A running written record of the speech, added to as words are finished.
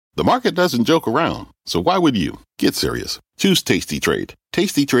The market doesn't joke around, so why would you? Get serious. Choose Tasty Trade.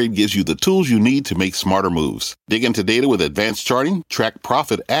 Tasty Trade gives you the tools you need to make smarter moves. Dig into data with advanced charting, track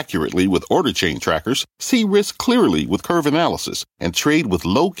profit accurately with order chain trackers, see risk clearly with curve analysis, and trade with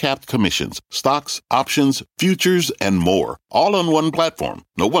low-capped commissions, stocks, options, futures, and more. All on one platform.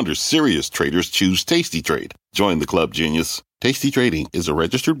 No wonder serious traders choose Tasty Trade. Join the club, genius. Tasty Trading is a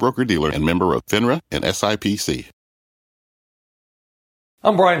registered broker-dealer and member of FINRA and SIPC.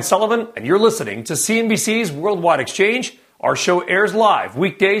 I'm Brian Sullivan, and you're listening to CNBC's Worldwide Exchange. Our show airs live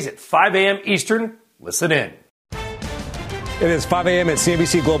weekdays at 5 a.m. Eastern. Listen in. It is 5 a.m. at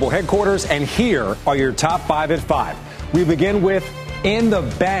CNBC Global Headquarters, and here are your top 5 at 5. We begin with in the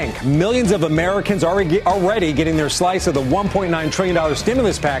bank. Millions of Americans already getting their slice of the $1.9 trillion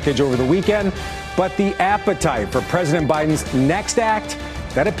stimulus package over the weekend. But the appetite for President Biden's next act,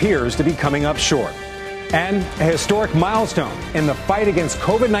 that appears to be coming up short. And a historic milestone in the fight against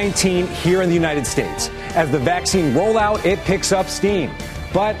COVID-19 here in the United States. As the vaccine rollout, it picks up steam.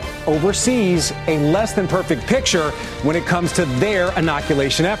 But overseas, a less than perfect picture when it comes to their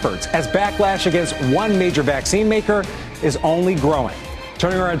inoculation efforts, as backlash against one major vaccine maker is only growing.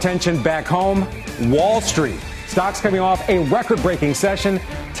 Turning our attention back home, Wall Street. Stocks coming off a record-breaking session.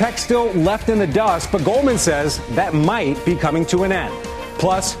 Tech still left in the dust, but Goldman says that might be coming to an end.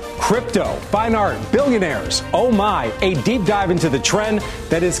 Plus, crypto, fine art, billionaires. Oh my, a deep dive into the trend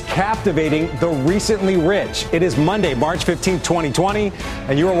that is captivating the recently rich. It is Monday, March 15th, 2020,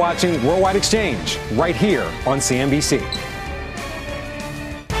 and you are watching Worldwide Exchange right here on CNBC.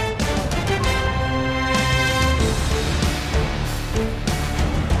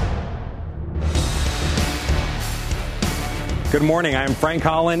 Good morning. I'm Frank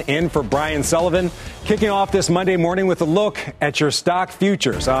Holland in for Brian Sullivan. Kicking off this Monday morning with a look at your stock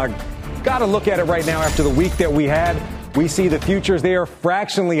futures. Got to look at it right now after the week that we had. We see the futures, they are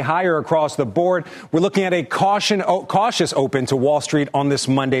fractionally higher across the board. We're looking at a cautious open to Wall Street on this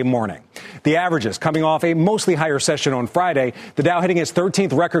Monday morning. The averages coming off a mostly higher session on Friday. The Dow hitting its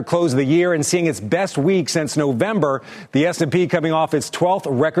 13th record close of the year and seeing its best week since November. The S&P coming off its 12th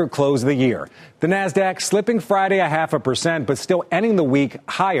record close of the year. The Nasdaq slipping Friday 0.5%, but still ending the week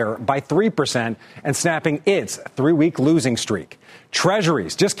higher by 3% and snapping its 3-week losing streak.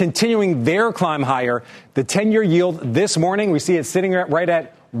 Treasuries just continuing their climb higher. The 10-year yield this morning, we see it sitting right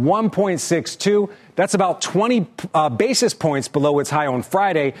at 1.62. That's about 20 basis points below its high on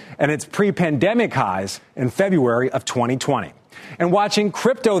Friday and its pre-pandemic highs in February of 2020. And watching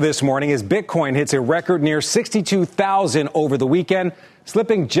crypto this morning as Bitcoin hits a record near 62,000 over the weekend,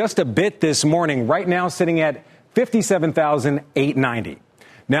 slipping just a bit this morning, right now sitting at 57,890.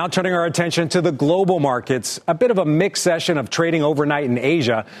 Now turning our attention to the global markets, a bit of a mixed session of trading overnight in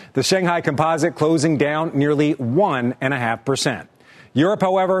Asia. The Shanghai Composite closing down nearly 1.5%. Europe,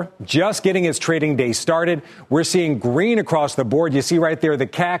 however, just getting its trading day started. We're seeing green across the board. You see right there the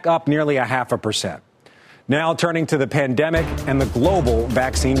CAC up nearly 0.5%. Now turning to the pandemic and the global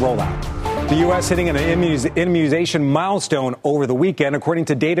vaccine rollout. The U.S. hitting an immunization milestone over the weekend. According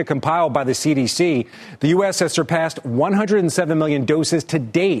to data compiled by the CDC, the U.S. has surpassed 107 million doses to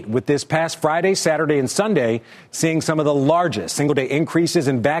date, with this past Friday, Saturday, and Sunday seeing some of the largest single-day increases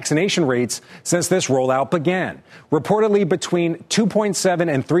in vaccination rates since this rollout began. Reportedly between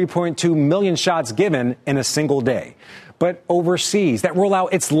 2.7 and 3.2 million shots given in a single day. But overseas, that rollout,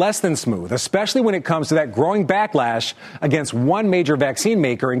 it's less than smooth, especially when it comes to that growing backlash against one major vaccine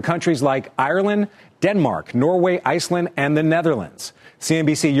maker in countries like Ireland, Denmark, Norway, Iceland, and the Netherlands.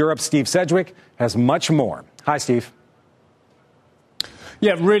 CNBC Europe's Steve Sedgwick has much more. Hi, Steve.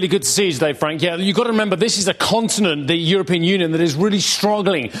 Yeah, really good to see you today, Frank. Yeah, you've got to remember, this is a continent, the European Union, that is really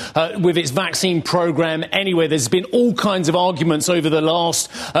struggling with its vaccine program anyway. There's been all kinds of arguments over the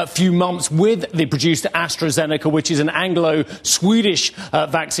last few months with the producer AstraZeneca, which is an Anglo-Swedish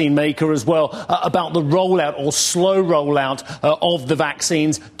vaccine maker as well, about the rollout or slow rollout of the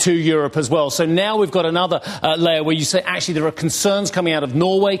vaccines to Europe as well. So now we've got another layer where you say, actually, there are concerns coming out of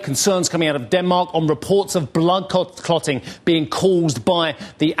Norway, concerns coming out of Denmark on reports of blood clotting being caused by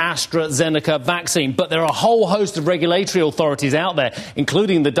the AstraZeneca vaccine. But there are a whole host of regulatory authorities out there,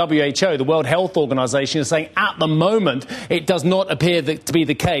 including the WHO, the World Health Organization, saying at the moment it does not appear to be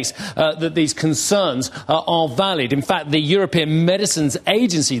the case that these concerns are valid. In fact, the European Medicines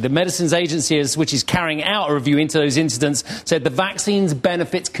Agency, which is carrying out a review into those incidents, said the vaccine's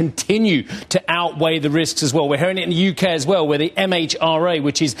benefits continue to outweigh the risks as well. We're hearing it in the UK as well, where the MHRA,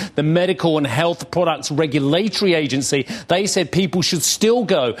 which is the Medical and Health Products Regulatory Agency, they said people should still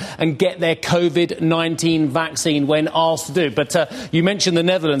go and get their COVID-19 vaccine when asked to do. But you mentioned the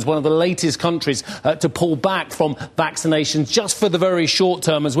Netherlands, one of the latest countries to pull back from vaccinations just for the very short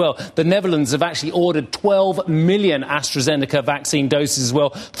term as well. The Netherlands have actually ordered 12 million AstraZeneca vaccine doses as well,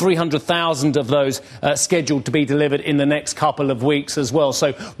 300,000 of those scheduled to be delivered in the next couple of weeks as well.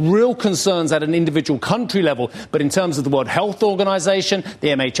 So real concerns at an individual country level. But in terms of the World Health Organization, the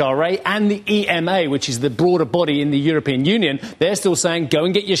MHRA and the EMA, which is the broader body in the European Union, they're still saying go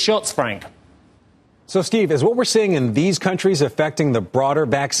and get your shots, Frank. So, Steve, is what we're seeing in these countries affecting the broader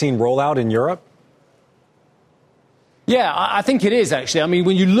vaccine rollout in Europe? Yeah, I think it is, actually. I mean,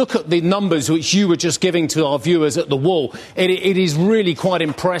 when you look at the numbers which you were just giving to our viewers at the wall, it is really quite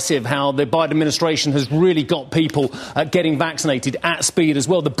impressive how the Biden administration has really got people getting vaccinated at speed as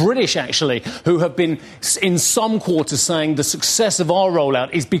well. The British, actually, who have been in some quarters saying the success of our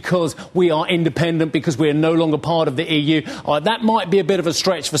rollout is because we are independent, because we are no longer part of the EU. That might be a bit of a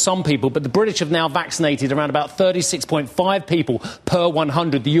stretch for some people, but the British have now vaccinated around about 36.5 people per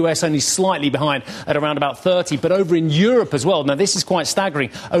 100. The US only slightly behind at around about 30. But over in Europe as well, now this is quite staggering,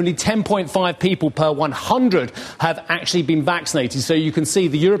 only 10.5 people per 100 have actually been vaccinated. So you can see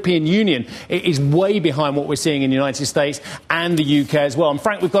the European Union is way behind what we're seeing in the United States and the UK as well. And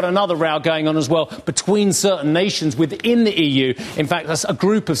Frank, we've got another row going on as well between certain nations within the EU. In fact, that's a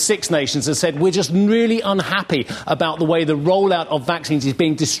group of 6 nations that said we're just really unhappy about the way the rollout of vaccines is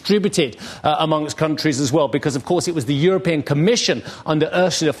being distributed amongst countries as well, because of course it was the European Commission under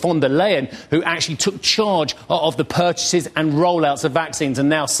Ursula von der Leyen who actually took charge of the purchases and rollouts of vaccines. And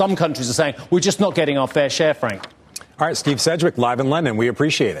now some countries are saying we're just not getting our fair share, Frank. All right, Steve Sedgwick, live in London. We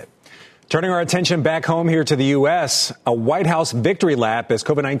appreciate it. Turning our attention back home here to the U.S., a White House victory lap as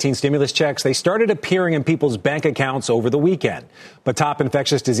COVID-19 stimulus checks, they started appearing in people's bank accounts over the weekend. But top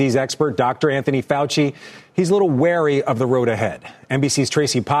infectious disease expert Dr. Anthony Fauci, he's a little wary of the road ahead. NBC's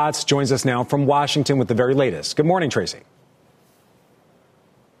Tracy Potts joins us now from Washington with the very latest. Good morning, Tracy.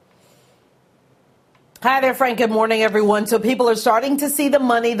 Hi there, Frank. Good morning, everyone. So people are starting to see the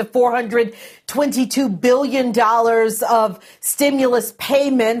money, the $422 billion of stimulus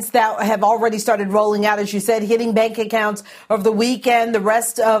payments that have already started rolling out, as you said, hitting bank accounts over the weekend. The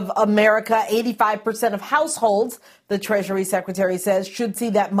rest of America, 85% of households, the Treasury Secretary says, should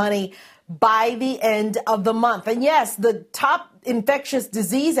see that money by the end of the month. And yes, the top infectious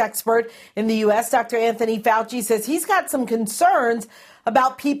disease expert in the U.S., Dr. Anthony Fauci, says he's got some concerns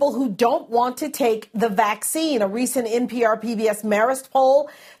about people who don't want to take the vaccine. A recent NPR PBS Marist poll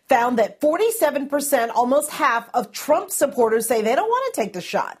found that 47%, almost half of Trump supporters say they don't want to take the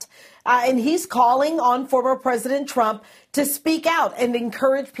shot. And he's calling on former President Trump to speak out and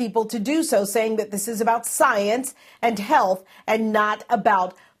encourage people to do so, saying that this is about science and health and not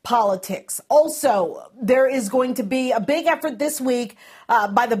about politics. Also, there is going to be a big effort this week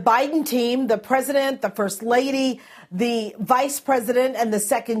by the Biden team, the president, the first lady, the vice president, and the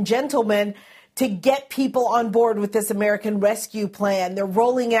second gentleman to get people on board with this American Rescue Plan. They're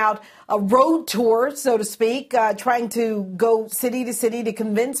rolling out a road tour, so to speak, trying to go city to city to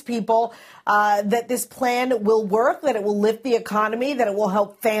convince people that this plan will work, that it will lift the economy, that it will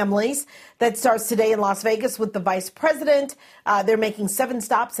help families. That starts today in Las Vegas with the vice president. They're making 7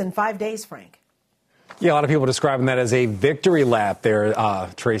 stops in 5 days, Frank. Yeah, a lot of people describing that as a victory lap there,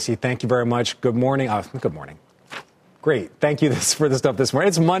 Tracy. Thank you very much. Good morning. Good morning. Great. Thank you for the stuff this morning.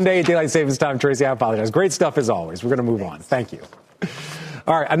 It's Monday, Daylight Savings Time, Tracy. I apologize. Great stuff as always. We're going to move on. Thank you.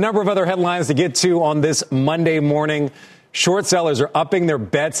 All right. A number of other headlines to get to on this Monday morning. Short sellers are upping their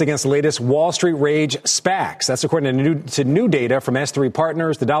bets against the latest Wall Street rage SPACs. That's according to new data from S3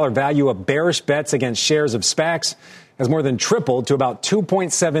 Partners. The dollar value of bearish bets against shares of SPACs has more than tripled to about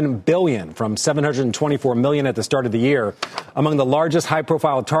 $2.7 billion from $724 million at the start of the year. Among the largest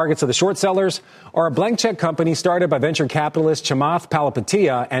high-profile targets of the short sellers are a blank check company started by venture capitalist Chamath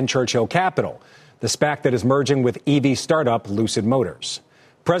Palihapitiya and Churchill Capital, the SPAC that is merging with EV startup Lucid Motors.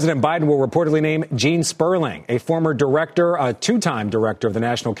 President Biden will reportedly name Gene Sperling, a former director, a 2-time director of the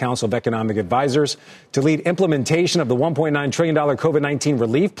National Council of Economic Advisors, to lead implementation of the $1.9 trillion COVID-19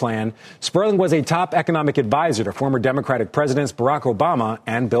 relief plan. Sperling was a top economic advisor to former Democratic presidents Barack Obama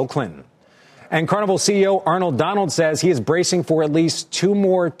and Bill Clinton. And Carnival CEO Arnold Donald says he is bracing for at least 2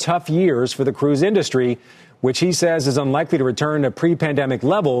 more tough years for the cruise industry, which he says is unlikely to return to pre-pandemic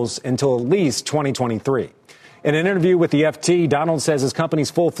levels until at least 2023. In an interview with the FT, Donald says his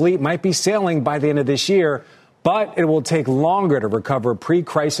company's full fleet might be sailing by the end of this year, but it will take longer to recover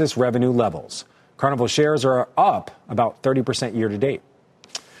pre-crisis revenue levels. Carnival shares are up about 30% year to date.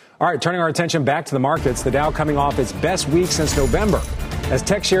 All right, turning our attention back to the markets, the Dow coming off its best week since November as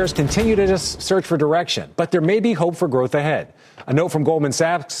tech shares continue to just search for direction. But there may be hope for growth ahead. A note from Goldman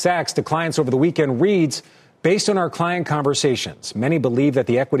Sachs to clients over the weekend reads, based on our client conversations, many believe that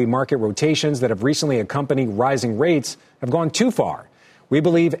the equity market rotations that have recently accompanied rising rates have gone too far. We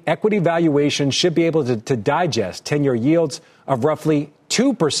believe equity valuations should be able to digest 10-year yields of roughly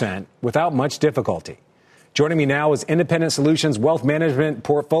 2% without much difficulty. Joining me now is Independent Solutions Wealth Management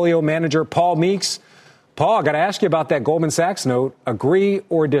Portfolio Manager Paul Meeks. Paul, I got to ask you about that Goldman Sachs note. Agree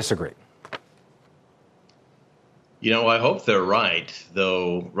or disagree? You know, I hope they're right,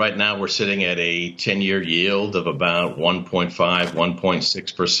 though right now we're sitting at a 10-year yield of about 1.5,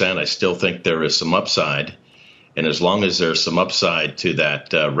 1.6%. I still think there is some upside. And as long as there's some upside to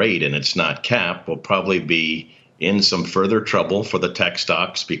that rate and it's not capped, we'll probably be in some further trouble for the tech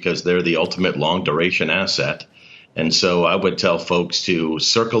stocks because they're the ultimate long duration asset. And so I would tell folks to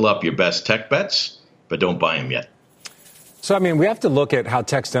circle up your best tech bets, but don't buy them yet. So, I mean, we have to look at how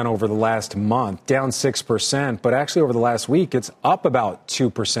tech's done over the last month, down 6%, but actually over the last week, it's up about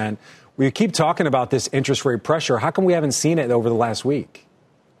 2%. We keep talking about this interest rate pressure. How come we haven't seen it over the last week?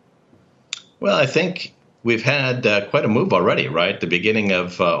 Well, I think we've had quite a move already, right? The beginning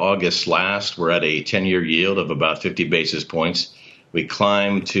of August last, we're at a 10-year yield of about 50 basis points. We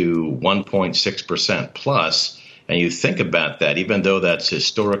climbed to 1.6% plus. And you think about that, even though that's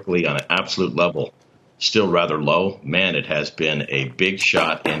historically on an absolute level still rather low, man, it has been a big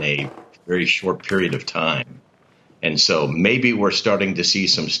shot in a very short period of time. And so maybe we're starting to see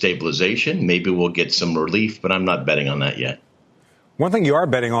some stabilization. Maybe we'll get some relief, but I'm not betting on that yet. One thing you are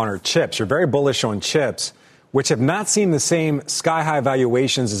betting on are chips. You're very bullish on chips, which have not seen the same sky-high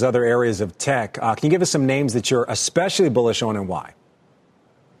valuations as other areas of tech. Can you give us some names that you're especially bullish on and why?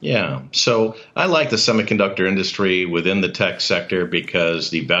 Yeah, so I like the semiconductor industry within the tech sector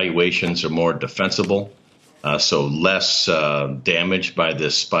because the valuations are more defensible, so less damaged by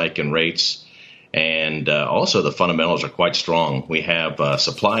this spike in rates. And also the fundamentals are quite strong. We have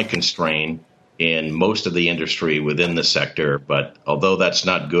supply constraint in most of the industry within the sector, but although that's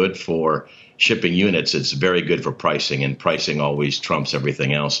not good for shipping units, it's very good for pricing, and pricing always trumps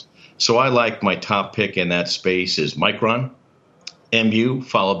everything else. So I like my top pick in that space is Micron, MU,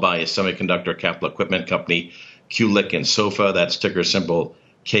 followed by a semiconductor capital equipment company, Kulicke and Soffa. That's ticker symbol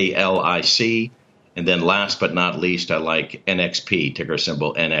KLIC. And then last but not least, I like NXP, ticker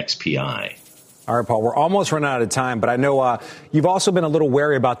symbol NXPI. All right, Paul, we're almost running out of time, but I know you've also been a little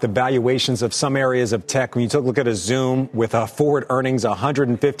wary about the valuations of some areas of tech. When you took a look at a Zoom with forward earnings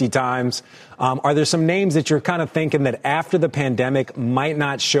 150 times, are there some names that you're kind of thinking that after the pandemic might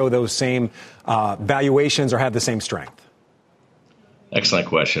not show those same valuations or have the same strength? Excellent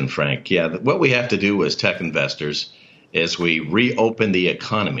question, Frank. Yeah, what we have to do as tech investors is we reopen the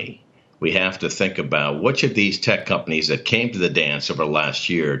economy. We have to think about which of these tech companies that came to the dance over last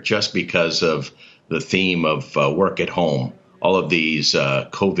year just because of the theme of work at home, all of these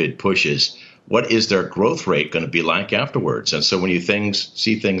COVID pushes, what is their growth rate going to be like afterwards? And so when you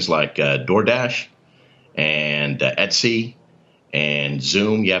see things like DoorDash and Etsy and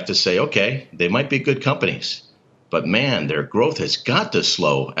Zoom, you have to say, okay, they might be good companies. But, man, their growth has got to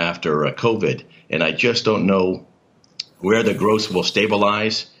slow after COVID. And I just don't know where the growth will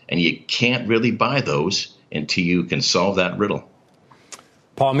stabilize. And you can't really buy those until you can solve that riddle.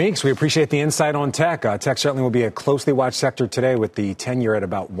 Paul Meeks, we appreciate the insight on tech. Tech certainly will be a closely watched sector today with the 10-year at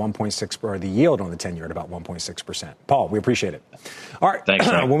about 1.6, or the yield on the 10-year at about 1.6%. Paul, we appreciate it. All right. Thanks,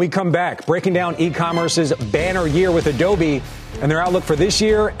 Frank. When we come back, breaking down e-commerce's banner year with Adobe and their outlook for this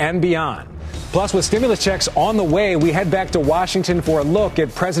year and beyond. Plus, with stimulus checks on the way, we head back to Washington for a look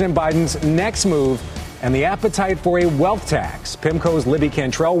at President Biden's next move and the appetite for a wealth tax. PIMCO's Libby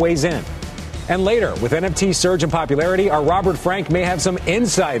Cantrell weighs in. And later, with NFT's surge in popularity, our Robert Frank may have some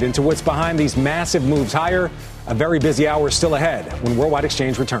insight into what's behind these massive moves higher. A very busy hour still ahead when Worldwide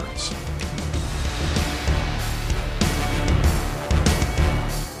Exchange returns.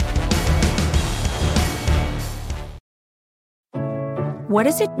 What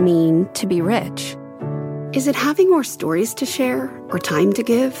does it mean to be rich? Is it having more stories to share or time to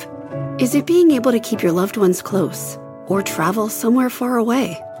give? Is it being able to keep your loved ones close or travel somewhere far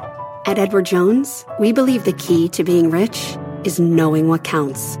away? At Edward Jones, we believe the key to being rich is knowing what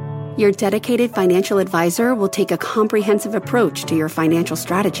counts. Your dedicated financial advisor will take a comprehensive approach to your financial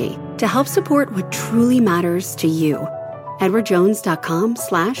strategy to help support what truly matters to you.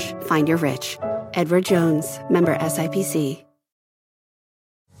 EdwardJones.com/findyourrich. Edward Jones, member SIPC.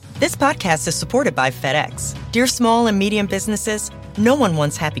 This podcast is supported by FedEx. Dear small and medium businesses, no one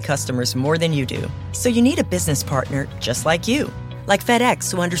wants happy customers more than you do. So you need a business partner just like you. Like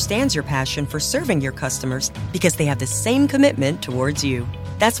FedEx, who understands your passion for serving your customers because they have the same commitment towards you.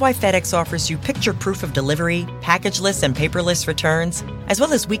 That's why FedEx offers you picture proof of delivery, packageless and paperless returns, as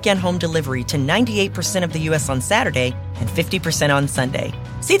well as weekend home delivery to 98% of the U.S. on Saturday and 50% on Sunday.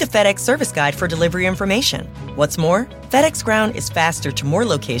 See the FedEx service guide for delivery information. What's more, FedEx Ground is faster to more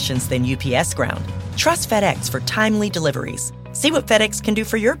locations than UPS Ground. Trust FedEx for timely deliveries. See what FedEx can do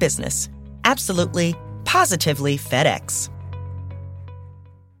for your business. Absolutely, positively FedEx.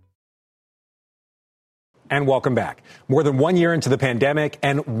 And welcome back. More than 1 year into the pandemic,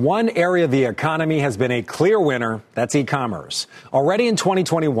 and one area of the economy has been a clear winner. That's e-commerce. Already in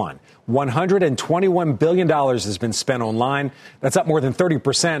 2021, $121 billion has been spent online. That's up more than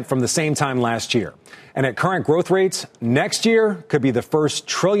 30% from the same time last year. And at current growth rates, next year could be the first $1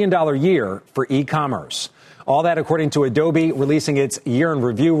 trillion year for e-commerce. All that according to Adobe releasing its year in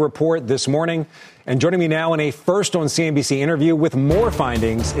review report this morning. And joining me now in a first on CNBC interview with more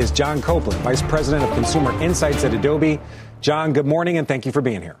findings is John Copeland, Vice President of Consumer Insights at Adobe. John, good morning, and thank you for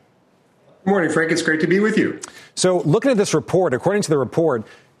being here. Good morning, Frank. It's great to be with you. So looking at this report, according to the report,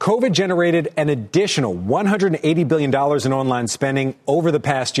 COVID generated an additional $180 billion in online spending over the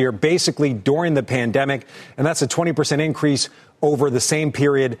past year, basically during the pandemic, and that's a 20% increase over the same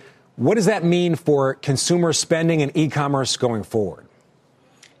period. What does that mean for consumer spending and e-commerce going forward?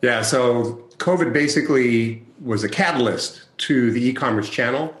 Yeah, so COVID basically was a catalyst to the e-commerce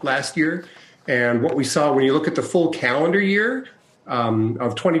channel last year. And what we saw when you look at the full calendar year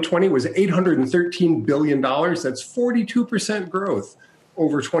of 2020 was $813 billion. That's 42% growth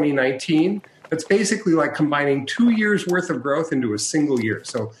over 2019. That's basically like combining 2 years worth of growth into a single year.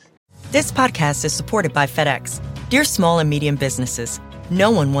 So This podcast is supported by FedEx. Dear small and medium businesses,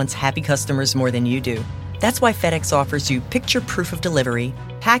 no one wants happy customers more than you do. That's why FedEx offers you picture proof of delivery,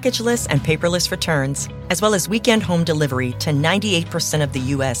 packageless and paperless returns, as well as weekend home delivery to 98% of the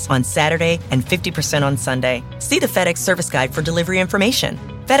U.S. on Saturday and 50% on Sunday. See the FedEx service guide for delivery information.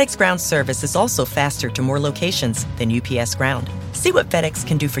 FedEx Ground service is also faster to more locations than UPS Ground. See what FedEx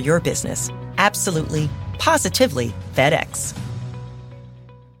can do for your business. Absolutely, positively FedEx.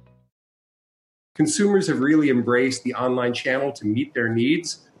 consumers have really embraced the online channel to meet their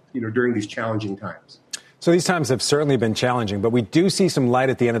needs, during these challenging times. So these times have certainly been challenging, but we do see some light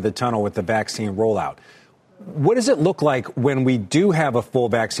at the end of the tunnel with the vaccine rollout. What does it look like when we do have a full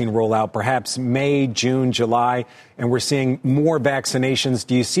vaccine rollout, perhaps May, June, July, and we're seeing more vaccinations?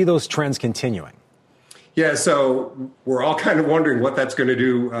 Do you see those trends continuing? Yeah, so we're all kind of wondering what that's going to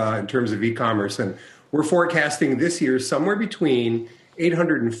do in terms of e-commerce. And we're forecasting this year somewhere between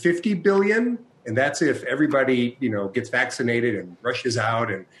 $850 billion, and that's if everybody, gets vaccinated and rushes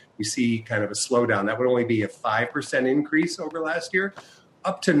out and we see kind of a slowdown. That would only be a 5% increase over last year,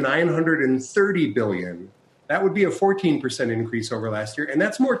 up to $930 billion. That would be a 14% increase over last year. And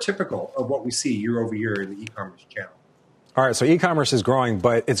that's more typical of what we see year over year in the e-commerce channel. All right, so e-commerce is growing,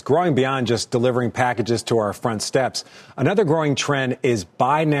 but it's growing beyond just delivering packages to our front steps. Another growing trend is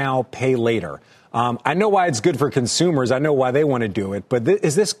buy now, pay later. I know why it's good for consumers. I know why they want to do it. But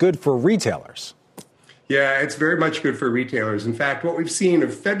is this good for retailers? Yeah, it's very much good for retailers. In fact, what we've seen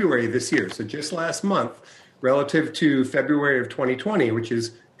of February this year, so just last month, relative to February of 2020, which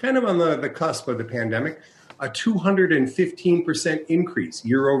is kind of on the cusp of the pandemic, a 215% increase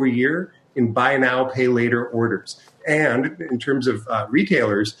year over year in buy now, pay later orders. And in terms of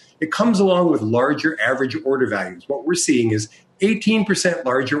retailers, it comes along with larger average order values. What we're seeing is 18%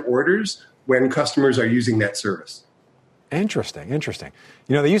 larger orders when customers are using that service. Interesting.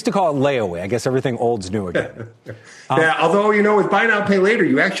 They used to call it layaway. I guess everything old's new again. Yeah, although, with buy now, pay later,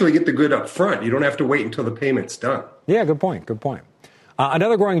 you actually get the good up front. You don't have to wait until the payment's done. Yeah, good point.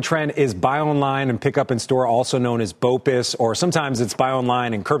 Another growing trend is buy online and pick up in store, also known as BOPIS, or sometimes it's buy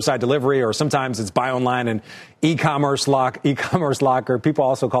online and curbside delivery, or sometimes it's buy online and e-commerce locker. People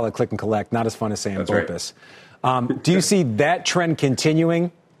also call it click and collect. Not as fun as saying That's BOPIS. Right. Do you see that trend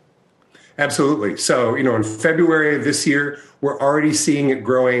continuing? Absolutely. So, in February of this year, we're already seeing it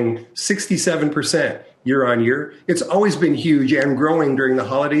growing 67% year on year. It's always been huge and growing during the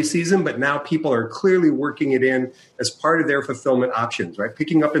holiday season, but now people are clearly working it in as part of their fulfillment options, right?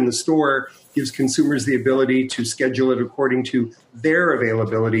 Picking up in the store gives consumers the ability to schedule it according to their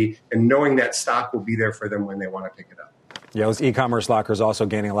availability and knowing that stock will be there for them when they want to pick it up. Yeah, those e-commerce lockers also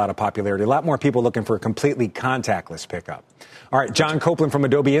gaining a lot of popularity. A lot more people looking for a completely contactless pickup. All right, John Copeland from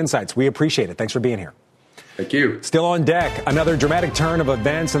Adobe Insights. We appreciate it. Thanks for being here. Thank you. Still on deck, another dramatic turn of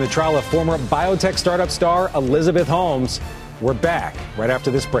events in the trial of former biotech startup star Elizabeth Holmes. We're back right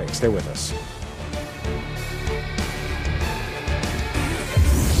after this break. Stay with us.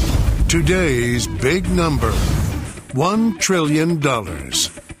 Today's big number. $1 trillion.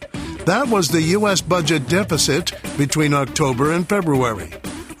 That was the U.S. budget deficit between October and February,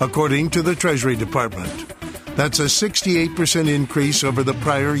 according to the Treasury Department. That's a 68% increase over the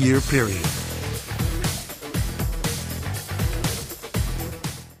prior year period.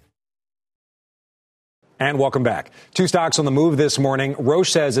 And welcome back. Two stocks on the move this morning.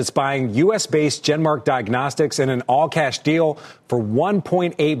 Roche says it's buying U.S.-based Genmark Diagnostics in an all-cash deal for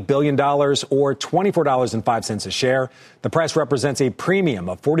 $1.8 billion or $24.05 a share. The price represents a premium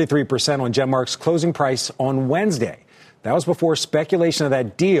of 43% on Genmark's closing price on Wednesday. That was before speculation of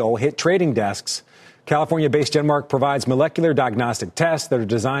that deal hit trading desks. California-based Genmark provides molecular diagnostic tests that are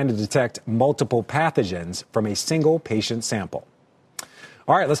designed to detect multiple pathogens from a single patient sample.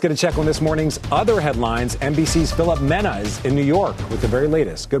 All right, let's get a check on this morning's other headlines. NBC's Philip Mena is in New York with the very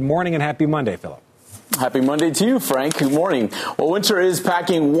latest. Good morning and happy Monday, Philip. Happy Monday to you, Frank. Good morning. Well, winter is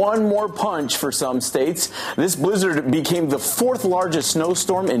packing one more punch for some states. This blizzard became the fourth largest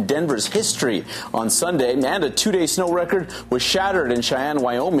snowstorm in Denver's history on Sunday, and a two-day snow record was shattered in Cheyenne,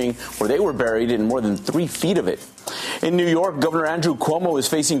 Wyoming, where they were buried in more than 3 feet of it. In New York, Governor Andrew Cuomo is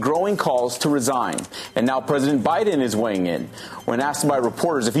facing growing calls to resign, and now President Biden is weighing in. When asked by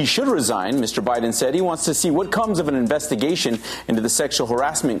reporters if he should resign, Mr. Biden said he wants to see what comes of an investigation into the sexual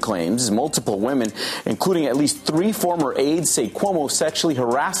harassment claims. Multiple women, including at least 3 former aides, say Cuomo sexually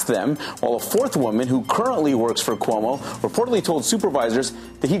harassed them, while a 4th woman who currently works for Cuomo reportedly told supervisors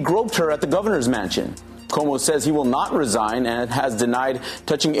that he groped her at the governor's mansion. Cuomo says he will not resign and has denied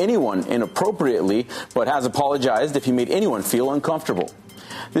touching anyone inappropriately, but has apologized if he made anyone feel uncomfortable.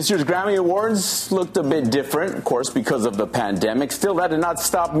 This year's Grammy Awards looked a bit different, of course, because of the pandemic. Still, that did not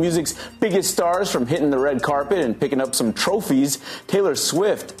stop music's biggest stars from hitting the red carpet and picking up some trophies. Taylor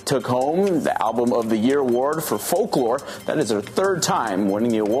Swift took home the Album of the Year award for Folklore. That is her 3rd time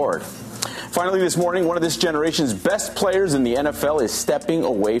winning the award. Finally, this morning, one of this generation's best players in the NFL is stepping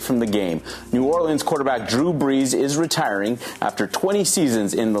away from the game. New Orleans quarterback Drew Brees is retiring after 20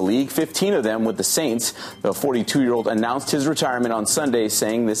 seasons in the league, 15 of them with the Saints. The 42-year-old announced his retirement on Sunday,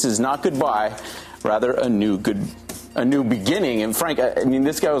 saying this is not goodbye, rather a new beginning. And Frank, I mean,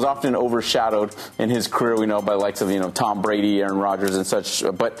 this guy was often overshadowed in his career, we know, by the likes of, Tom Brady, Aaron Rodgers and such.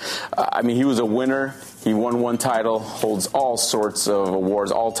 But, I mean, he was a winner. He won 1 title, holds all sorts of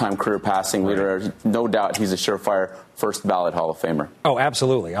awards, all-time career passing leader. No doubt he's a surefire first ballot Hall of Famer. Oh,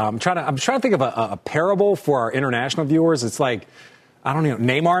 absolutely. I'm trying to think of a parable for our international viewers. It's like, I don't know,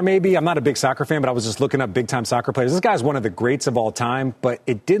 Neymar maybe. I'm not a big soccer fan, but I was just looking up big-time soccer players. This guy's one of the greats of all time, but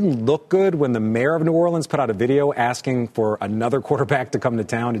it didn't look good when the mayor of New Orleans put out a video asking for another quarterback to come to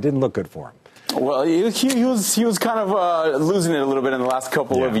town. It didn't look good for him. Well, he was kind of losing it a little bit in the last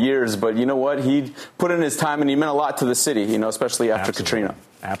couple of years, but you know what? He put in his time, and he meant a lot to the city, especially after Katrina.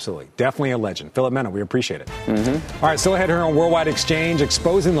 Absolutely. Definitely a legend. Philip Mena, we appreciate it. Mm-hmm. All right, still ahead here on Worldwide Exchange,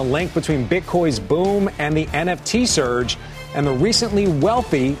 exposing the link between Bitcoin's boom and the NFT surge and the recently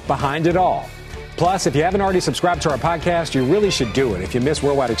wealthy behind it all. Plus, if you haven't already subscribed to our podcast, you really should do it. If you miss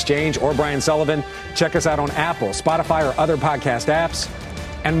Worldwide Exchange or Brian Sullivan, check us out on Apple, Spotify, or other podcast apps.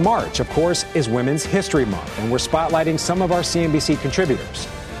 And March, of course, is Women's History Month, and we're spotlighting some of our CNBC contributors.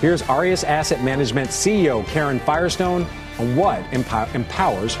 Here's Arias Asset Management CEO Karen Firestone on what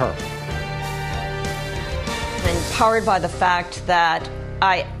empowers her. I'm empowered by the fact that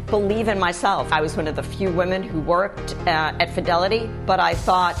I believe in myself. I was one of the few women who worked at Fidelity, but I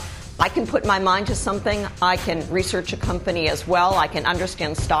thought, I can put my mind to something. I can research a company as well. I can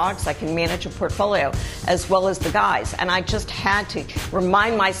understand stocks. I can manage a portfolio as well as the guys. And I just had to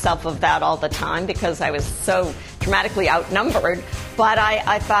remind myself of that all the time because I was so dramatically outnumbered. But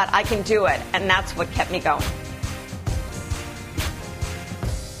I thought I can do it. And that's what kept me going.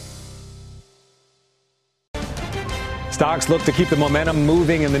 Stocks look to keep the momentum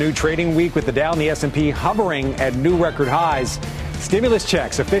moving in the new trading week with the Dow and the S&P hovering at new record highs. Stimulus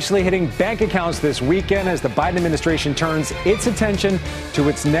checks officially hitting bank accounts this weekend as the Biden administration turns its attention to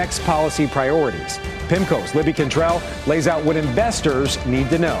its next policy priorities. PIMCO's Libby Cantrell lays out what investors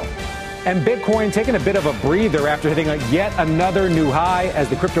need to know. And Bitcoin taking a bit of a breather after hitting yet another new high as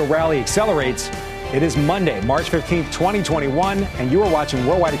the crypto rally accelerates. It is Monday, March 15th, 2021, and you are watching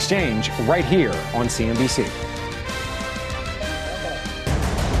Worldwide Exchange right here on CNBC.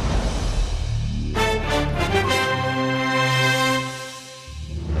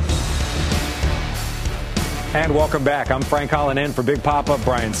 And welcome back. I'm Frank Holland in for Big Papa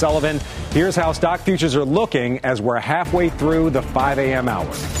Brian Sullivan. Here's how stock futures are looking as we're halfway through the 5 a.m. hour.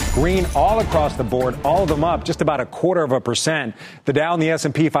 Green all across the board, all of them up just about 0.25%. The Dow and the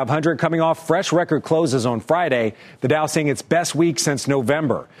S&P 500 coming off fresh record closes on Friday. The Dow seeing its best week since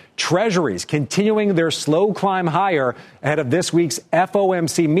November. Treasuries continuing their slow climb higher ahead of this week's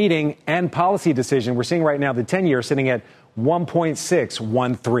FOMC meeting and policy decision. We're seeing right now the 10-year sitting at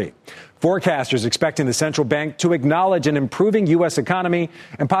 1.613. Forecasters expecting the central bank to acknowledge an improving U.S. economy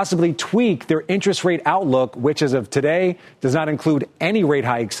and possibly tweak their interest rate outlook, which as of today does not include any rate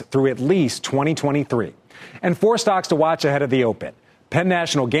hikes through at least 2023. And 4 stocks to watch ahead of the open: Penn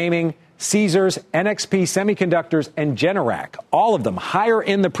National Gaming, Caesars, NXP Semiconductors, and Generac. All of them higher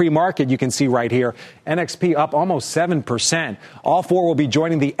in the pre-market. You can see right here. NXP up almost 7%. All 4 will be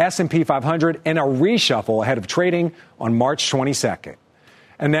joining the S&P 500 in a reshuffle ahead of trading on March 22nd.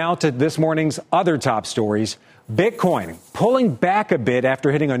 And now to this morning's other top stories. Bitcoin pulling back a bit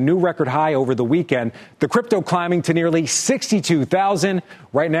after hitting a new record high over the weekend. The crypto climbing to nearly 62,000.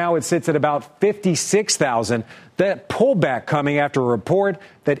 Right now it sits at about 56,000. That pullback coming after a report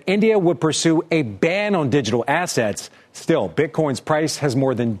that India would pursue a ban on digital assets. Still, Bitcoin's price has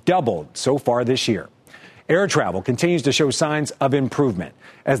more than doubled so far this year. Air travel continues to show signs of improvement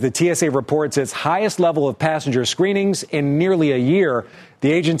as the TSA reports its highest level of passenger screenings in nearly a year.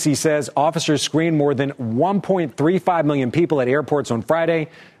 The agency says officers screened more than 1.35 million people at airports on Friday,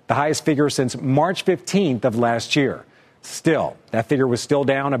 the highest figure since March 15th of last year. Still, that figure was still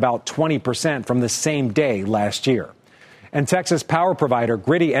down about 20% from the same day last year. And Texas power provider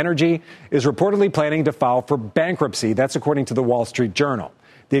Griddy Energy is reportedly planning to file for bankruptcy. That's according to the Wall Street Journal.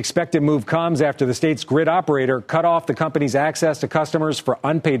 The expected move comes after the state's grid operator cut off the company's access to customers for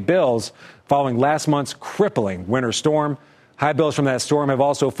unpaid bills following last month's crippling winter storm. High bills from that storm have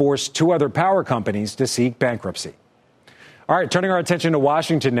also forced 2 other power companies to seek bankruptcy. All right, turning our attention to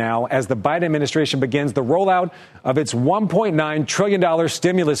Washington now as the Biden administration begins the rollout of its $1.9 trillion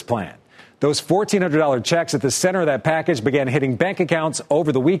stimulus plan. Those $1,400 checks at the center of that package began hitting bank accounts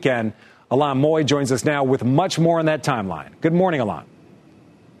over the weekend. Alon Moy joins us now with much more on that timeline. Good morning, Alon.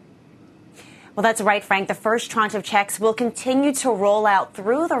 Well, that's right, Frank. The first tranche of checks will continue to roll out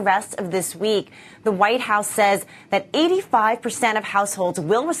through the rest of this week. The White House says that 85% of households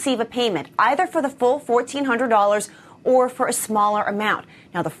will receive a payment, either for the full $1,400 or for a smaller amount.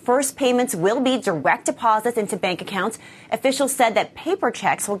 Now, the first payments will be direct deposits into bank accounts. Officials said that paper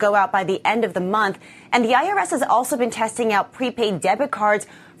checks will go out by the end of the month. And the IRS has also been testing out prepaid debit cards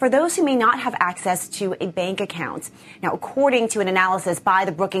for those who may not have access to a bank account. Now, according to an analysis by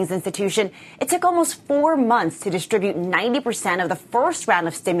the Brookings Institution, it took almost 4 months to distribute 90% of the first round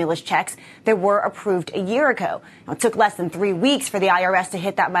of stimulus checks that were approved a year ago. Now, it took less than 3 weeks for the IRS to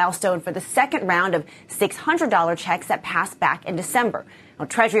hit that milestone for the second round of $600 checks that passed back in December. Now,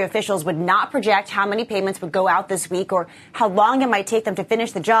 Treasury officials would not project how many payments would go out this week or how long it might take them to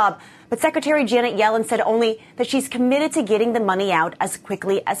finish the job. But Secretary Janet Yellen said only that she's committed to getting the money out as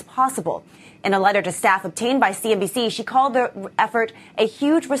quickly as possible. In a letter to staff obtained by CNBC, she called the effort a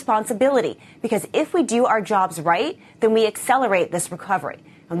huge responsibility because if we do our jobs right, then we accelerate this recovery.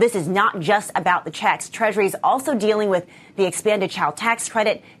 Now, this is not just about the checks. Treasury is also dealing with the expanded child tax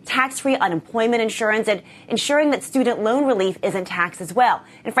credit, tax-free unemployment insurance, and ensuring that student loan relief isn't taxed as well.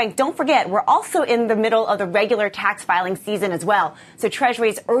 And Frank, don't forget, we're also in the middle of the regular tax filing season as well. So Treasury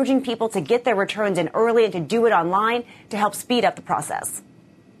is urging people to get their returns in early and to do it online to help speed up the process.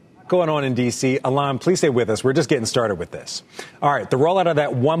 Going on in D.C. Alon, please stay with us. We're just getting started with this. All right, the rollout of that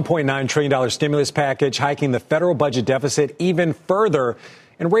 $1.9 trillion stimulus package, hiking the federal budget deficit even further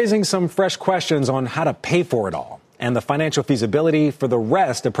and raising some fresh questions on how to pay for it all and the financial feasibility for the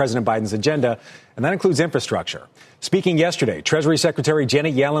rest of President Biden's agenda, and that includes infrastructure. Speaking yesterday, Treasury Secretary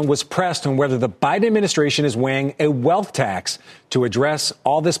Janet Yellen was pressed on whether the Biden administration is weighing a wealth tax to address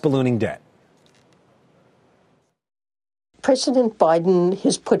all this ballooning debt. President Biden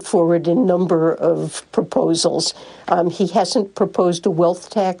has put forward a number of proposals. He hasn't proposed a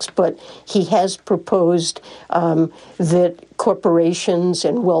wealth tax, but he has proposed that corporations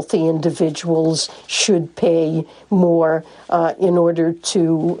and wealthy individuals should pay more in order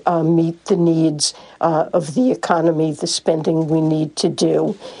to meet the needs of the economy, the spending we need to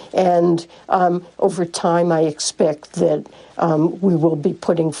do. And over time, I expect that we will be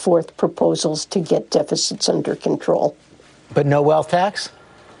putting forth proposals to get deficits under control. But no wealth tax?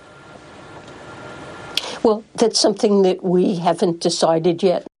 Well, that's something that we haven't decided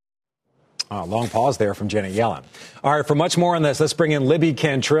yet. Long pause there from Janet Yellen. All right, for much more on this, let's bring in Libby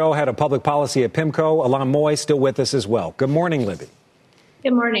Cantrell, head of public policy at PIMCO. Alon Moy still with us as well. Good morning, Libby.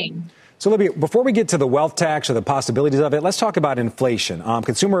 Good morning. So, Libby, before we get to the wealth tax or the possibilities of it, let's talk about inflation.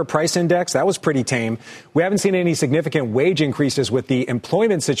 Consumer price index, that was pretty tame. We haven't seen any significant wage increases with the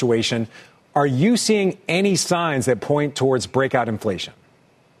employment situation. Are you seeing any signs that point towards breakout inflation?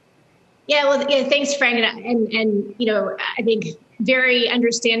 Yeah, well, thanks, Frank. And I think very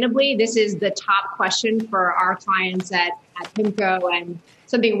understandably, this is the top question for our clients at PIMCO and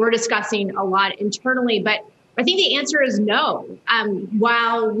something we're discussing a lot internally. But I think the answer is no.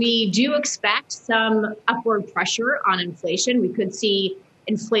 While we do expect some upward pressure on inflation, we could see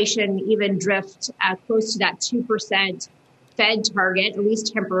inflation even drift close to that 2% Fed target, at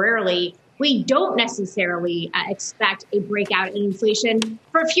least temporarily. We don't necessarily expect a breakout in inflation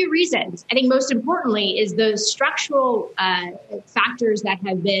for a few reasons. I think most importantly is the structural factors that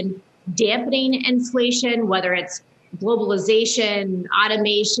have been dampening inflation, whether it's globalization,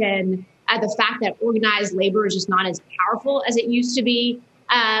 automation, the fact that organized labor is just not as powerful as it used to be.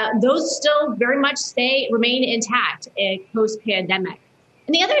 Those still very much remain intact post-pandemic.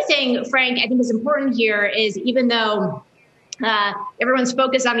 And the other thing, Frank, I think is important here is even though everyone's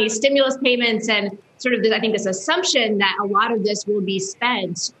focused on these stimulus payments and sort of, I think, this assumption that a lot of this will be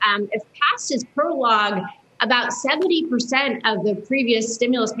spent. If past is prologue, about 70% of the previous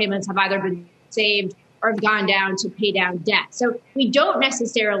stimulus payments have either been saved or have gone down to pay down debt. So we don't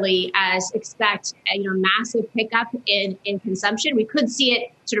necessarily expect a massive pickup in consumption. We could see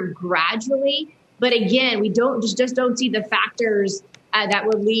it sort of gradually, but again, we just don't see the factors that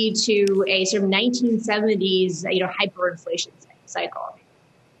would lead to a sort of 1970s, hyperinflation cycle.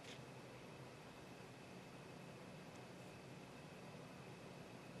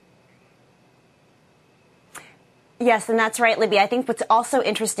 Yes, and that's right, Libby. I think what's also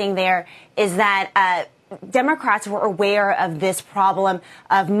interesting there is that Democrats were aware of this problem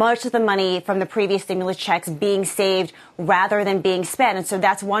of much of the money from the previous stimulus checks being saved rather than being spent. And so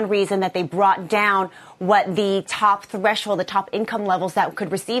that's one reason that they brought down what the top threshold, the top income levels that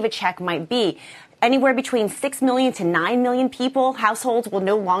could receive a check might be. Anywhere between 6 million to 9 million households will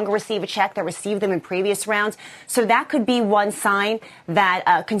no longer receive a check that received them in previous rounds. So that could be one sign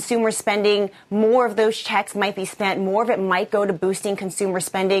that consumer spending, more of those checks might be spent, more of it might go to boosting consumer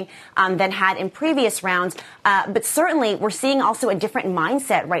spending than had in previous rounds. But certainly we're seeing also a different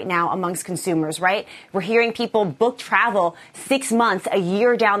mindset right now amongst consumers, right? We're hearing people book travel 6 months, a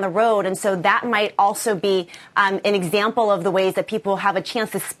year down the road. And so that might also be an example of the ways that people have a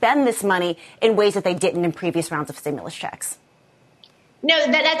chance to spend this money in ways that they didn't in previous rounds of stimulus checks. No,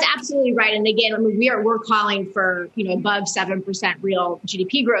 that's absolutely right. And again, we're calling for above 7% real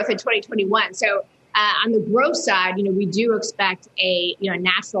GDP growth in 2021. So on the growth side, we do expect a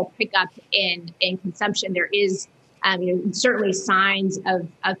natural pickup in consumption. There is certainly signs of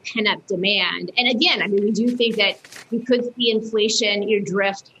pent-up demand. And again, we do think that we could see inflation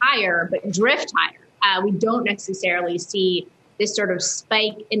drift higher, but drift higher. We don't necessarily see this sort of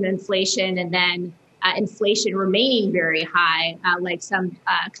spike in inflation and then inflation remaining very high, like some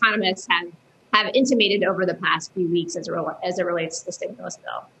economists have intimated over the past few weeks as it relates to the stimulus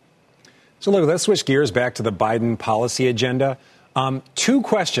bill. So look, let's switch gears back to the Biden policy agenda. Two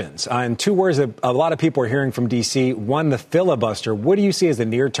questions and two words that a lot of people are hearing from D.C. One, the filibuster. What do you see as the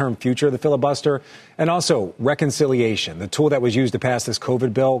near-term future of the filibuster? And also reconciliation, the tool that was used to pass this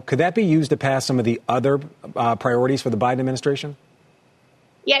COVID bill. Could that be used to pass some of the other priorities for the Biden administration?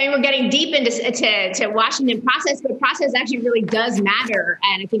 Yeah, we're getting deep into Washington process, but process actually really does matter.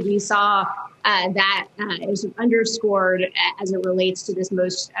 And I think we saw that it was underscored as it relates to this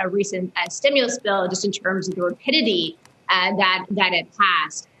most recent stimulus bill, just in terms of the rapidity that it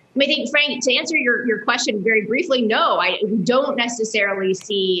passed. I think, Frank, to answer your question very briefly, no, we don't necessarily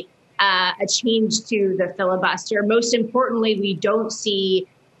see a change to the filibuster. Most importantly, we don't see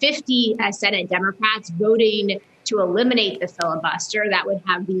 50 Senate Democrats voting to eliminate the filibuster. That would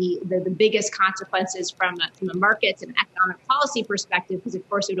have the biggest consequences from a markets and economic policy perspective, because, of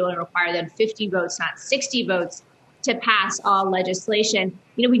course, it would only require then 50 votes, not 60 votes, to pass all legislation.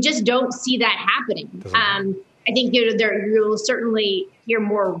 We just don't see that happening. I think you'll certainly hear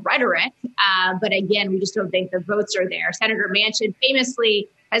more rhetoric, but again, we just don't think the votes are there. Senator Manchin famously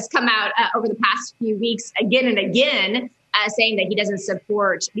has come out over the past few weeks again and again saying that he doesn't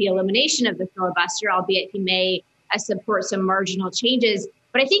support the elimination of the filibuster, albeit he may support some marginal changes.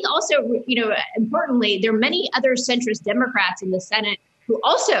 But I think also, importantly, there are many other centrist Democrats in the Senate who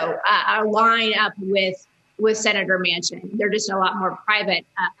also line up with Senator Manchin. They're just a lot more private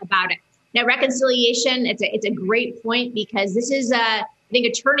about it. Now, reconciliation, it's a great point, because this is, I think,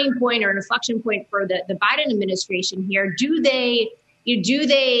 a turning point or an inflection point for the Biden administration here. Do they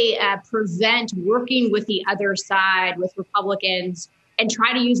prevent working with the other side, with Republicans, and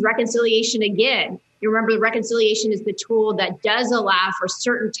try to use reconciliation again. You remember, the reconciliation is the tool that does allow for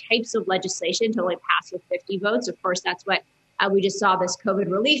certain types of legislation to only pass with 50 votes. Of course, that's what we just saw this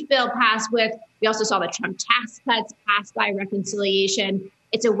COVID relief bill pass with. We also saw the Trump tax cuts pass by reconciliation.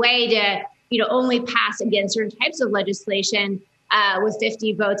 It's a way to, only pass against certain types of legislation with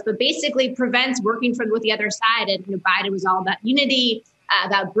 50 votes, but basically prevents working with the other side. And Biden was all about unity,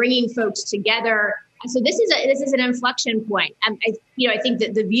 about bringing folks together. So this is an inflection point. I think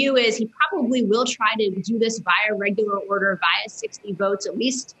that the view is he probably will try to do this via regular order, via 60 votes, at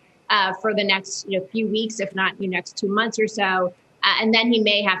least for the next few weeks, if not the next 2 months or so. And then he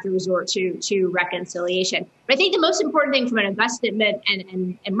may have to resort to reconciliation. But I think the most important thing from an investment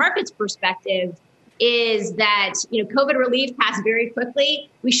and markets perspective is that, COVID relief passed very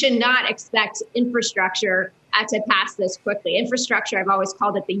quickly. We should not expect infrastructure to pass this quickly. Infrastructure, I've always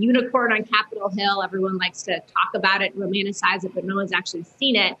called it the unicorn on Capitol Hill. Everyone likes to talk about it, romanticize it, but no one's actually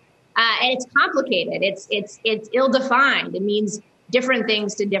seen it. And it's complicated. It's ill-defined. It means different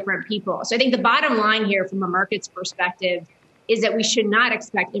things to different people. So I think the bottom line here from a markets perspective is that we should not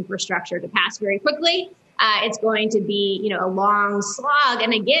expect infrastructure to pass very quickly. It's going to be, a long slog.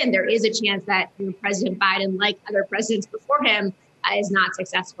 And again, there is a chance that President Biden, like other presidents before him, is not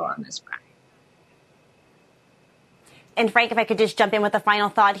successful on this front. And Frank, if I could just jump in with a final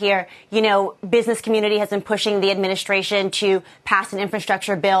thought here, business community has been pushing the administration to pass an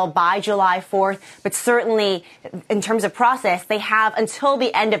infrastructure bill by July 4th. But certainly in terms of process, they have until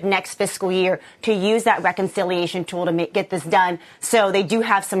the end of next fiscal year to use that reconciliation tool to get this done. So they do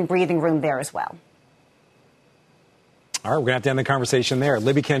have some breathing room there as well. All right, we're going to have to end the conversation there.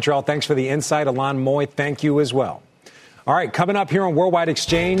 Libby Cantrell, thanks for the insight. Alon Moy, thank you as well. All right, coming up here on Worldwide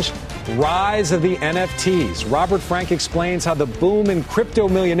Exchange, rise of the NFTs. Robert Frank explains how the boom in crypto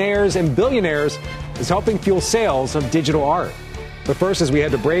millionaires and billionaires is helping fuel sales of digital art. But first, as we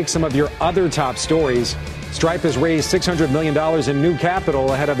had to break some of your other top stories, Stripe has raised $600 million in new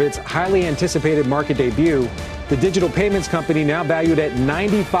capital ahead of its highly anticipated market debut. The digital payments company, now valued at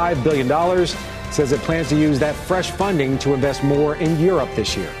 $95 billion, says it plans to use that fresh funding to invest more in Europe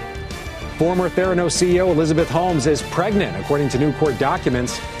this year. Former Theranos CEO Elizabeth Holmes is pregnant, according to new court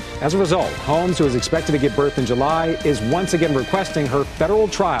documents. As a result, Holmes, who is expected to give birth in July, is once again requesting her federal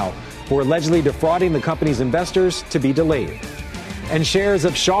trial for allegedly defrauding the company's investors to be delayed. And shares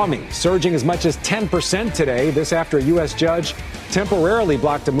of Xiaomi surging as much as 10% today, this after a U.S. judge temporarily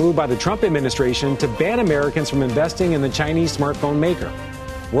blocked a move by the Trump administration to ban Americans from investing in the Chinese smartphone maker.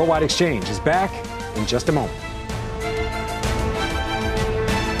 Worldwide Exchange is back in just a moment.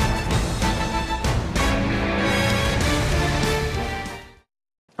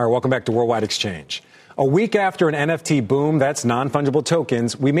 All right, welcome back to Worldwide Exchange. A week after an NFT boom, that's non-fungible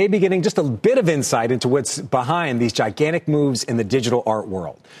tokens, we may be getting just a bit of insight into what's behind these gigantic moves in the digital art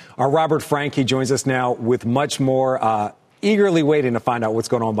world. Our Robert Frank, he joins us now with much more, eagerly waiting to find out what's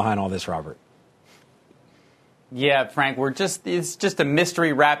going on behind all this, Robert. Yeah, Frank, it's just a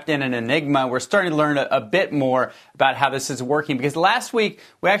mystery wrapped in an enigma. We're starting to learn a bit more about how this is working, because last week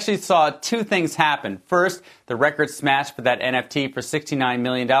we actually saw two things happen. First, the record smash for that NFT for $69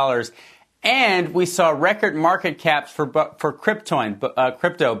 million. And we saw record market caps for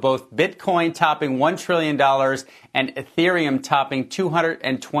crypto, both Bitcoin topping $1 trillion and Ethereum topping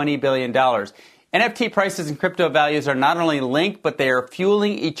 $220 billion. NFT prices and crypto values are not only linked, but they are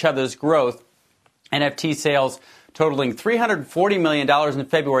fueling each other's growth. NFT sales totaling $340 million in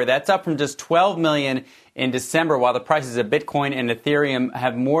February. That's up from just $12 million in December, while the prices of Bitcoin and Ethereum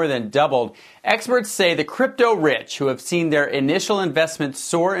have more than doubled. Experts say the crypto rich, who have seen their initial investments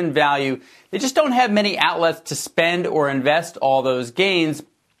soar in value, they just don't have many outlets to spend or invest all those gains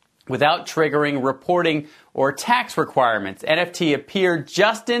without triggering reporting or tax requirements. NFT appeared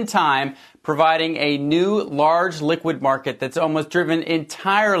just in time, providing a new large liquid market that's almost driven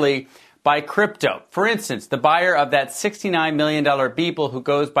entirely by crypto. For instance, the buyer of that $69 million Beeple, who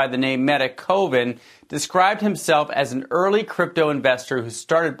goes by the name Meta Coven, described himself as an early crypto investor who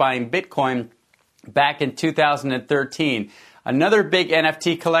started buying Bitcoin back in 2013. Another big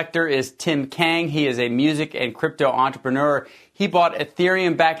NFT collector is Tim Kang. He is a music and crypto entrepreneur. He bought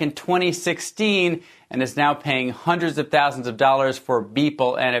Ethereum back in 2016 and is now paying hundreds of thousands of dollars for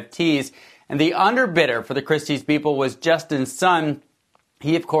Beeple NFTs. And the underbidder for the Christie's Beeple was Justin Sun.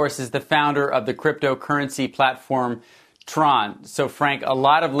 He, of course, is the founder of the cryptocurrency platform Tron. So, Frank, a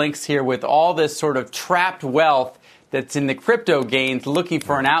lot of links here with all this sort of trapped wealth that's in the crypto gains looking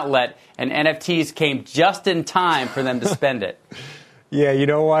for an outlet, and NFTs came just in time for them to spend it. Yeah, you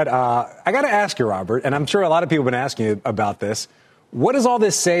know what? I got to ask you, Robert, and I'm sure a lot of people have been asking you about this. What does all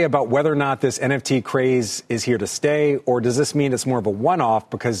this say about whether or not this NFT craze is here to stay, or does this mean it's more of a one-off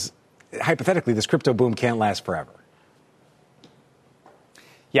because, hypothetically, this crypto boom can't last forever?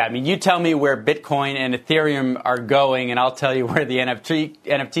 Yeah, I mean, you tell me where Bitcoin and Ethereum are going, and I'll tell you where the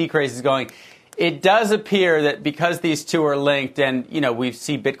NFT craze is going. It does appear that because these two are linked, and, we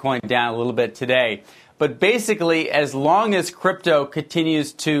see Bitcoin down a little bit today, but basically, as long as crypto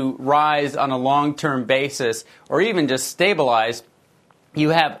continues to rise on a long-term basis, or even just stabilize,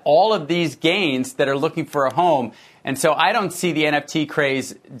 you have all of these gains that are looking for a home. And so I don't see the NFT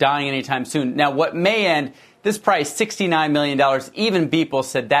craze dying anytime soon. Now, what may end, this price, $69 million, even Beeple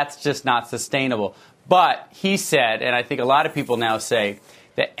said that's just not sustainable. But he said, and I think a lot of people now say,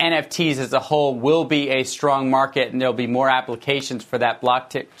 that NFTs as a whole will be a strong market and there'll be more applications for that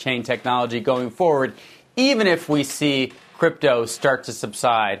blockchain technology going forward, even if we see crypto start to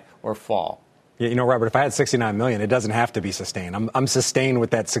subside or fall. Yeah, Robert, if I had $69 million, it doesn't have to be sustained. I'm sustained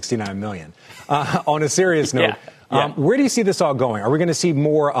with that $69 million. On a serious note, where do you see this all going? Are we going to see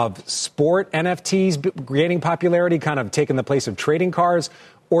more of sport NFTs gaining popularity, kind of taking the place of trading cards?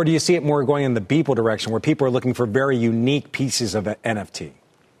 Or do you see it more going in the Beeple direction, where people are looking for very unique pieces of NFT?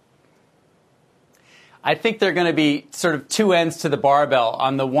 I think there are going to be sort of two ends to the barbell.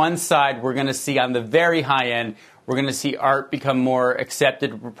 On the one side, we're going to see on the very high end, we're going to see art become more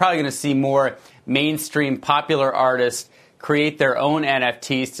accepted. We're probably going to see more mainstream popular artists create their own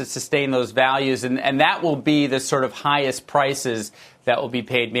NFTs to sustain those values. And that will be the sort of highest prices that will be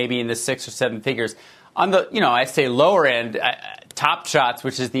paid, maybe in the 6 or 7 figures. On the, I say lower end, Top Shots,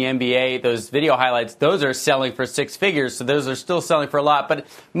 which is the NBA, those video highlights, those are selling for 6 figures. So those are still selling for a lot. But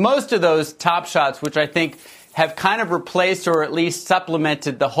most of those Top Shots, which I think have kind of replaced or at least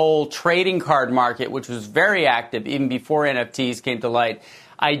supplemented the whole trading card market, which was very active even before NFTs came to light.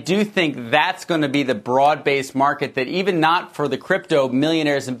 I do think that's going to be the broad-based market that even not for the crypto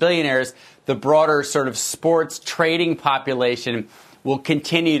millionaires and billionaires, the broader sort of sports trading population will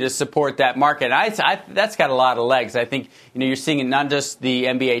continue to support that market. And that's got a lot of legs. I think, you're seeing it not just the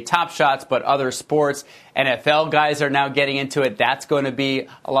NBA Top Shots, but other sports. NFL guys are now getting into it. That's going to be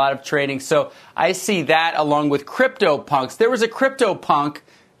a lot of trading. So I see that along with CryptoPunks. There was a CryptoPunk,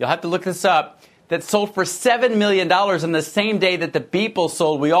 you'll have to look this up, that sold for $7 million on the same day that the Beeple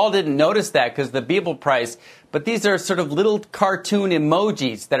sold. We all didn't notice that because the Beeple price. But these are sort of little cartoon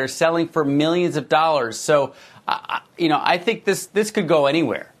emojis that are selling for millions of dollars. So, I think this could go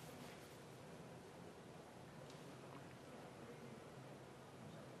anywhere.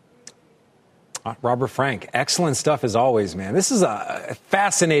 Robert Frank, excellent stuff as always, man. This is a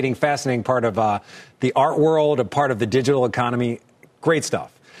fascinating part of the art world, a part of the digital economy. Great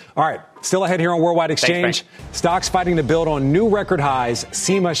stuff. All right, still ahead here on Worldwide Exchange. Thanks, stocks fighting to build on new record highs.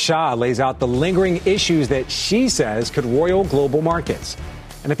 Seema Shah lays out the lingering issues that she says could roil global markets.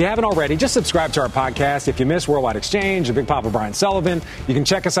 And if you haven't already, just subscribe to our podcast. If you miss Worldwide Exchange or Big Papa Brian Sullivan, you can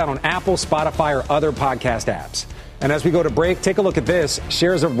check us out on Apple, Spotify, or other podcast apps. And as we go to break, take a look at this.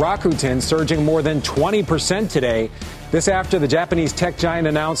 Shares of Rakuten surging more than 20% today. This after the Japanese tech giant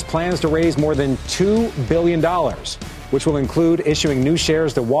announced plans to raise more than $2 billion, which will include issuing new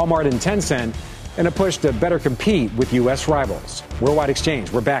shares to Walmart and Tencent in a push to better compete with U.S. rivals. Worldwide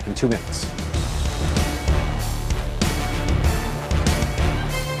Exchange, we're back in 2 minutes.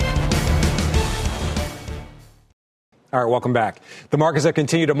 All right, welcome back. The markets have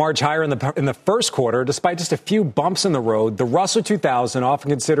continued to march higher in the first quarter, despite just a few bumps in the road. The Russell 2000, often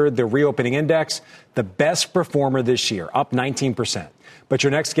considered the reopening index, the best performer this year, up 19%. But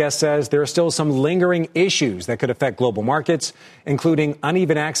your next guest says there are still some lingering issues that could affect global markets, including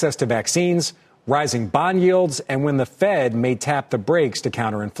uneven access to vaccines, rising bond yields, and when the Fed may tap the brakes to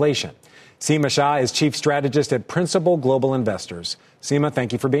counter inflation. Seema Shah is chief strategist at Principal Global Investors. Seema,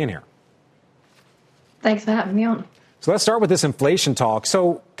 thank you for being here. Thanks for having me on. So let's start with this inflation talk.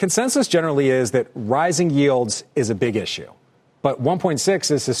 So consensus generally is that rising yields is a big issue, but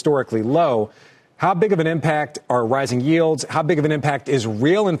 1.6 is historically low. How big of an impact are rising yields? How big of an impact is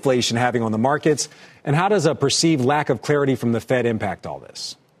real inflation having on the markets? And how does a perceived lack of clarity from the Fed impact all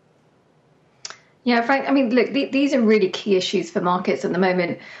this? Yeah, Frank, I mean, look, these are really key issues for markets at the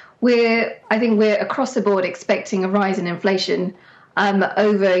moment. I think we're across the board expecting a rise in inflation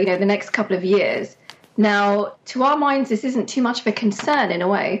over, the next couple of years. Now, to our minds, this isn't too much of a concern in a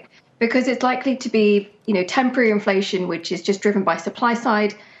way, because it's likely to be, temporary inflation, which is just driven by supply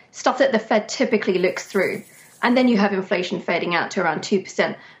side, stuff that the Fed typically looks through. And then you have inflation fading out to around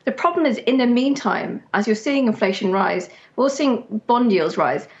 2%. The problem is, in the meantime, as you're seeing inflation rise, we're also seeing bond yields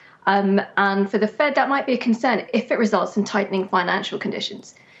rise. And for the Fed, that might be a concern if it results in tightening financial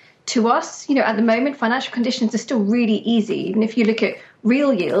conditions. To us, at the moment, financial conditions are still really easy. Even if you look at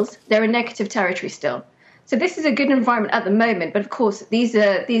real yields, they're in negative territory still. So this is a good environment at the moment. But of course, these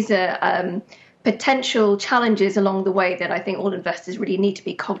are potential challenges along the way that I think all investors really need to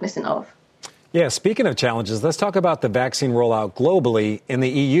be cognizant of. Yeah, speaking of challenges, let's talk about the vaccine rollout globally in the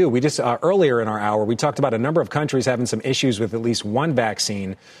EU. We just earlier in our hour, we talked about a number of countries having some issues with at least one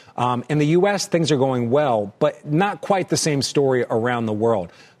vaccine. In the U.S., things are going well, but not quite the same story around the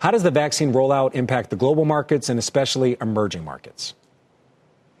world. How does the vaccine rollout impact the global markets and especially emerging markets?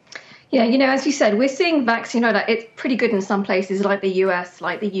 Yeah, as you said, we're seeing vaccine rollout. It's pretty good in some places like the U.S.,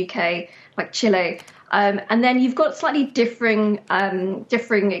 like the UK, like Chile. And then you've got slightly differing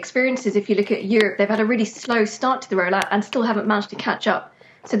experiences. If you look at Europe, they've had a really slow start to the rollout and still haven't managed to catch up.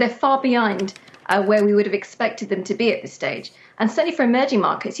 So they're far behind where we would have expected them to be at this stage. And certainly for emerging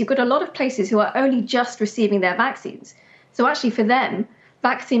markets, you've got a lot of places who are only just receiving their vaccines. So actually for them,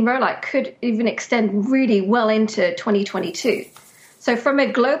 vaccine rollout could even extend really well into 2022. So from a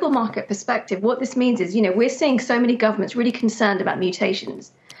global market perspective, what this means is, we're seeing so many governments really concerned about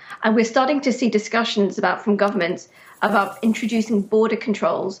mutations. And we're starting to see discussions from governments about introducing border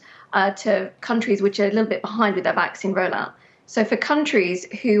controls to countries which are a little bit behind with their vaccine rollout. So for countries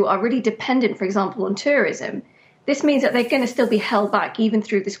who are really dependent, for example, on tourism, this means that they're going to still be held back even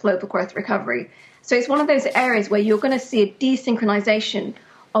through this global growth recovery. So it's one of those areas where you're going to see a desynchronization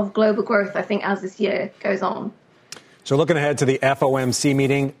of global growth, I think, as this year goes on. So looking ahead to the FOMC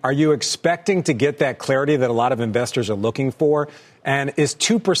meeting, are you expecting to get that clarity that a lot of investors are looking for? And is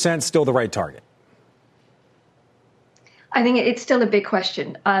 2% still the right target? I think it's still a big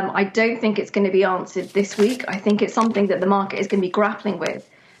question. I don't think it's going to be answered this week. I think it's something that the market is going to be grappling with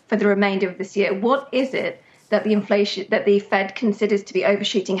for the remainder of this year. What is it that the Fed considers to be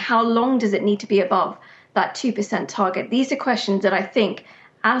overshooting? How long does it need to be above that 2% target? These are questions that I think,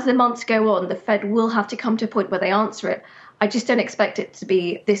 as the months go on, the Fed will have to come to a point where they answer it. I just don't expect it to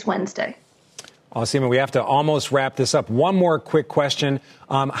be this Wednesday. Well, Seema, we have to almost wrap this up. One more quick question.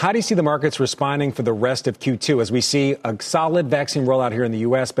 How do you see the markets responding for the rest of Q2 as we see a solid vaccine rollout here in the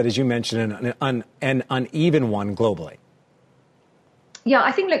U.S., but as you mentioned, an uneven one globally? Yeah,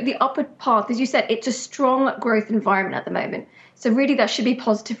 I think, the upward path, as you said, it's a strong growth environment at the moment. So really that should be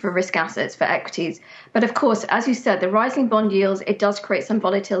positive for risk assets, for equities. But of course, as you said, the rising bond yields, it does create some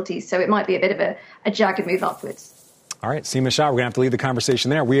volatility. So it might be a bit of a jagged move upwards. All right, Seema Shah, we're going to have to leave the conversation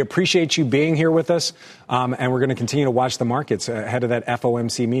there. We appreciate you being here with us, and we're going to continue to watch the markets ahead of that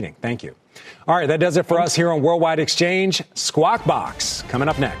FOMC meeting. Thank you. All right, that does it for us here on Worldwide Exchange. Squawk Box coming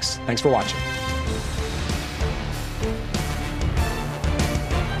up next. Thanks for watching.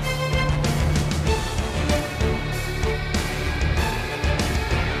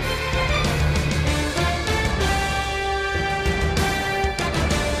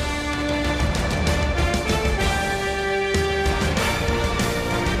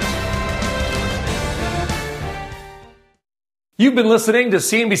 You've been listening to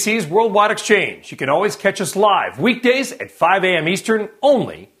CNBC's Worldwide Exchange. You can always catch us live weekdays at 5 a.m. Eastern,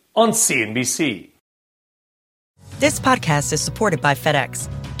 only on CNBC. This podcast is supported by FedEx.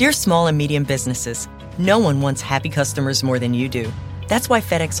 Dear small and medium businesses, no one wants happy customers more than you do. That's why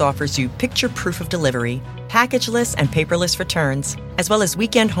FedEx offers you picture proof of delivery, packageless and paperless returns, as well as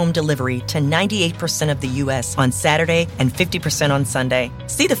weekend home delivery to 98% of the U.S. on Saturday and 50% on Sunday.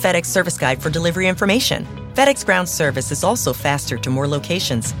 See the FedEx service guide for delivery information. FedEx Ground service is also faster to more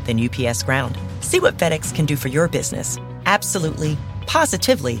locations than UPS Ground. See what FedEx can do for your business. Absolutely,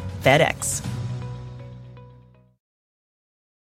 positively FedEx.